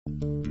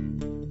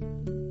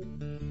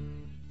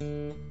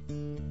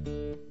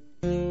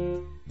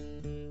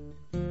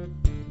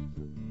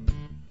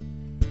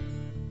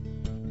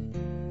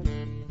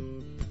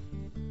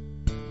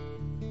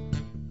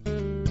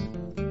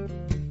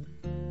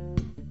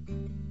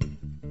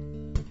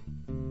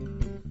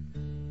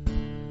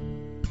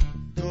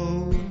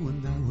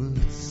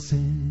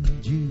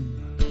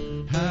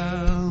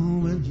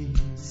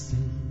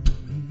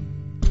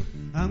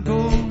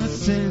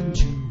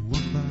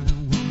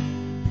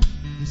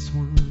This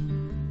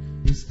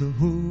one is the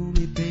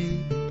holy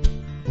baby,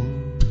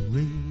 born and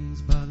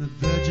raised by the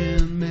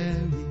Virgin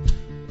Mary,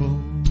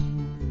 born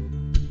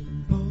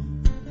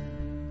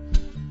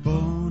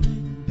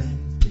in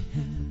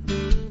Bethlehem.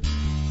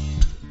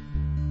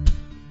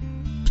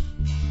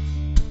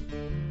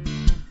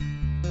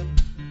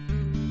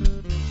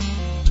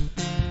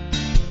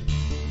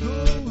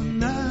 Oh,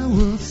 and I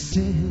will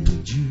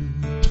send you.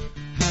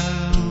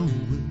 How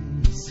will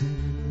you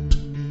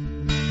send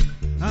me?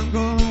 I'm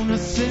gonna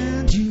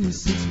send you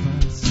 6 by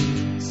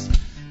 6.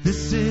 The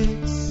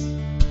 6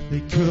 they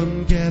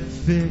couldn't get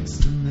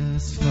fixed, and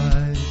there's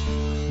 5.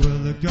 Well,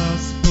 the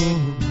gospel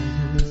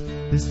writers,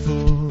 there's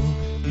 4.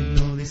 You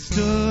know they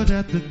stood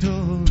at the door,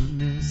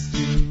 and there's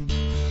 3.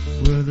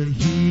 Were the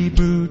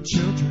Hebrew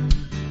children,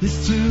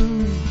 there's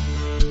 2.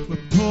 Were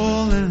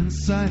Paul and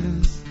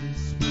Silas,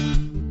 this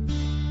one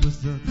was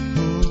the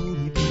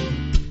holy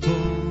baby,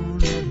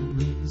 born and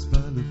raised by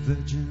the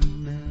Virgin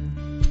Mary,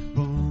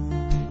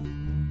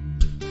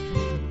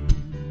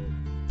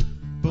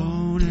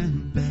 born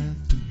in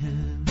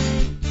Bethlehem.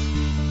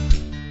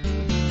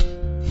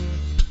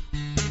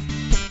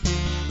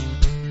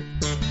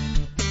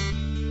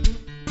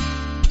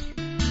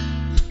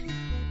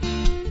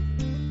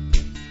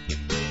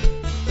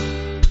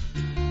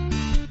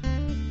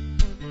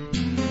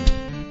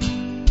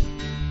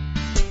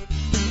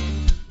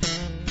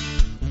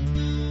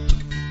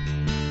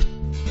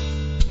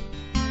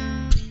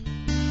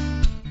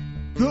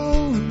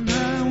 Go and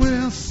I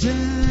will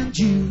send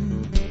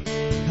you.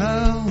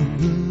 How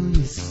will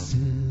you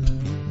send me?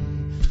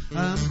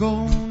 I'm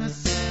gonna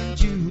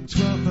send you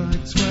 12 by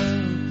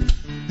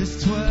 12.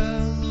 There's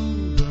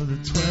 12 of the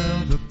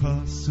 12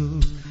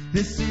 apostles.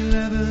 This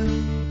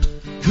 11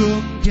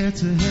 couldn't get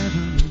to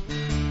heaven.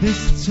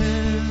 This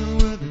 10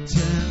 were the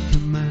 10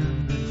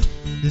 commandments.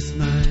 This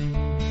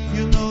 9,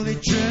 you know they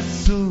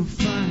dress so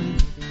fine.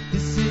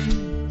 This 8,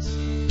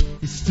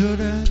 they stood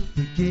at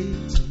the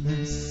gate, and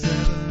this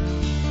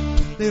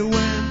 7, they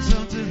went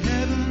on to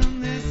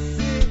heaven. This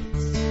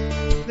 6,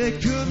 they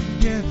couldn't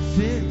get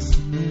fixed,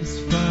 and this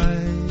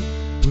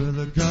 5 were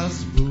the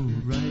gospel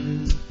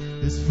writers.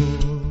 This 4,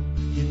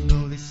 you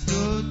know they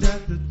stood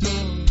at the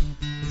door.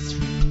 This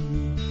 3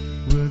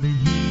 were the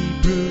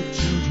Hebrew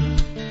children.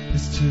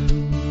 This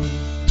 2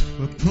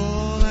 were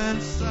Paul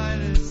and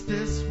Silas.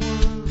 This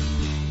 1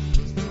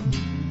 was the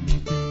holy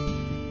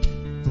baby,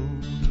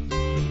 born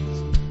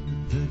of the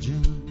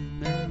Virgin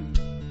Mary,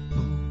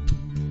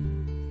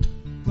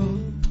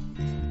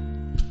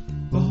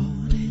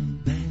 born in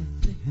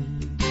Bethlehem.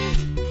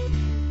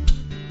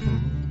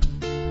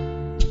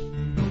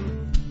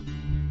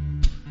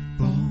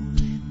 Born in Bethlehem. Born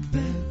in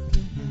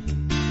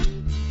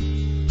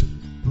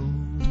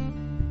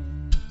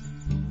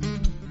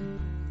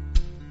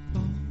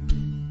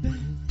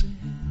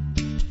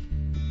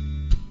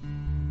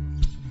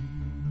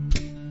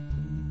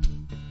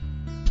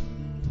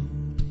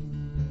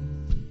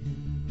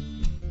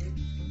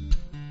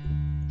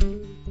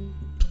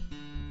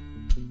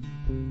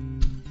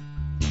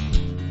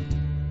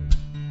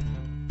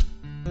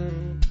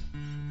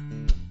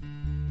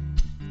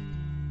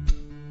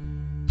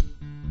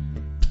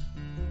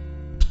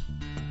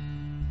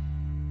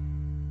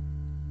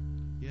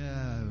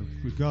Yeah,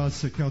 regards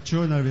to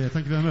Qwoonsweird over here.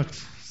 Thank you very much.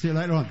 See you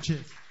later on.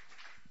 Cheers.